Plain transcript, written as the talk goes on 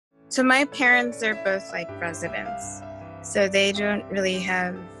So my parents are both like residents, so they don't really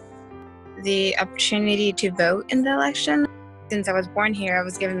have the opportunity to vote in the election. Since I was born here, I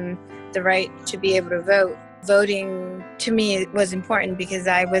was given the right to be able to vote. Voting to me was important because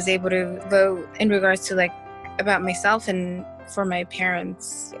I was able to vote in regards to like about myself and for my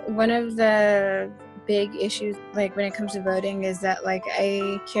parents. One of the big issues like when it comes to voting is that like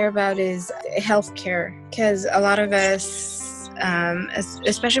I care about is health care, because a lot of us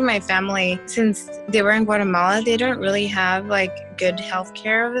especially my family, since they were in Guatemala, they don't really have like good health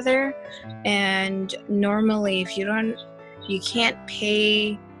care over there. And normally if you can't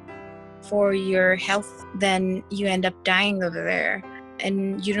pay for your health, then you end up dying over there.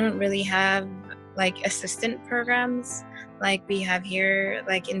 And you don't really have like assistant programs like we have here,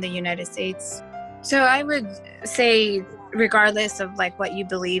 like in the United States. So I would say, regardless of like what you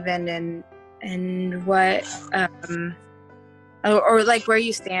believe in and what or like where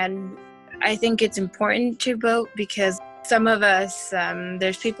you stand, I think it's important to vote, because some of us,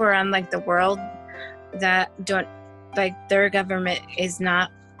 there's people around like the world that don't, like their government is not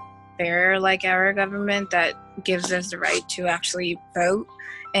fair like our government, that gives us the right to actually vote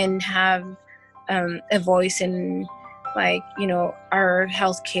and have a voice in like, you know, our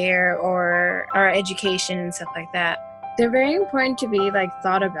healthcare or our education and stuff like that. They're very important to be like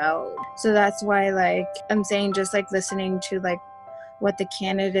thought about. So that's why like I'm saying, just like listening to like what the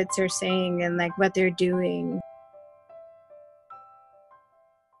candidates are saying and like what they're doing.